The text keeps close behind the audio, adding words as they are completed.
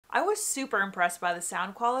I was super impressed by the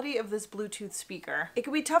sound quality of this Bluetooth speaker. It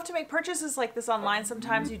can be tough to make purchases like this online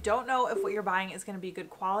sometimes. You don't know if what you're buying is going to be good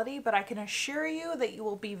quality, but I can assure you that you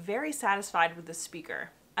will be very satisfied with this speaker.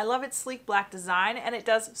 I love its sleek black design, and it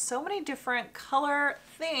does so many different color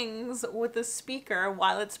things with the speaker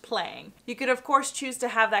while it's playing. You could of course choose to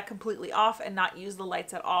have that completely off and not use the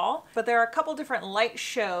lights at all, but there are a couple different light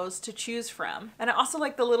shows to choose from. And I also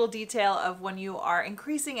like the little detail of when you are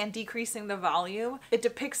increasing and decreasing the volume, it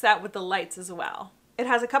depicts that with the lights as well. It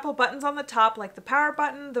has a couple buttons on the top, like the power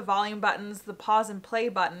button, the volume buttons, the pause and play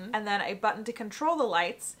button, and then a button to control the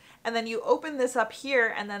lights. And then you open this up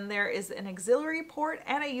here, and then there is an auxiliary port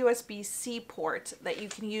and a USB-C port that you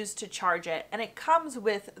can use to charge it. And it comes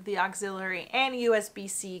with the auxiliary and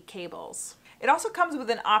USB-C cables. It also comes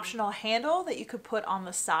with an optional handle that you could put on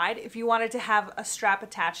the side if you wanted to have a strap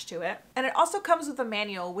attached to it. And it also comes with a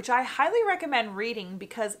manual, which I highly recommend reading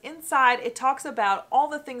because inside it talks about all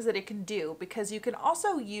the things that it can do, because you can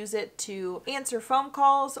also use it to answer phone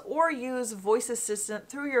calls or use voice assistant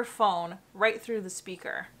through your phone right through the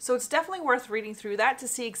speaker. So it's definitely worth reading through that to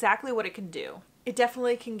see exactly what it can do. It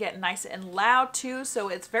definitely can get nice and loud too, so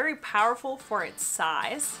it's very powerful for its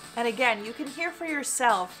size. And again, you can hear for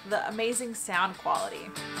yourself the amazing sound quality.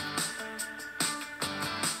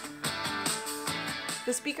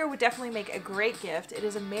 The speaker would definitely make a great gift. It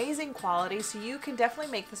is amazing quality, so you can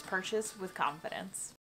definitely make this purchase with confidence.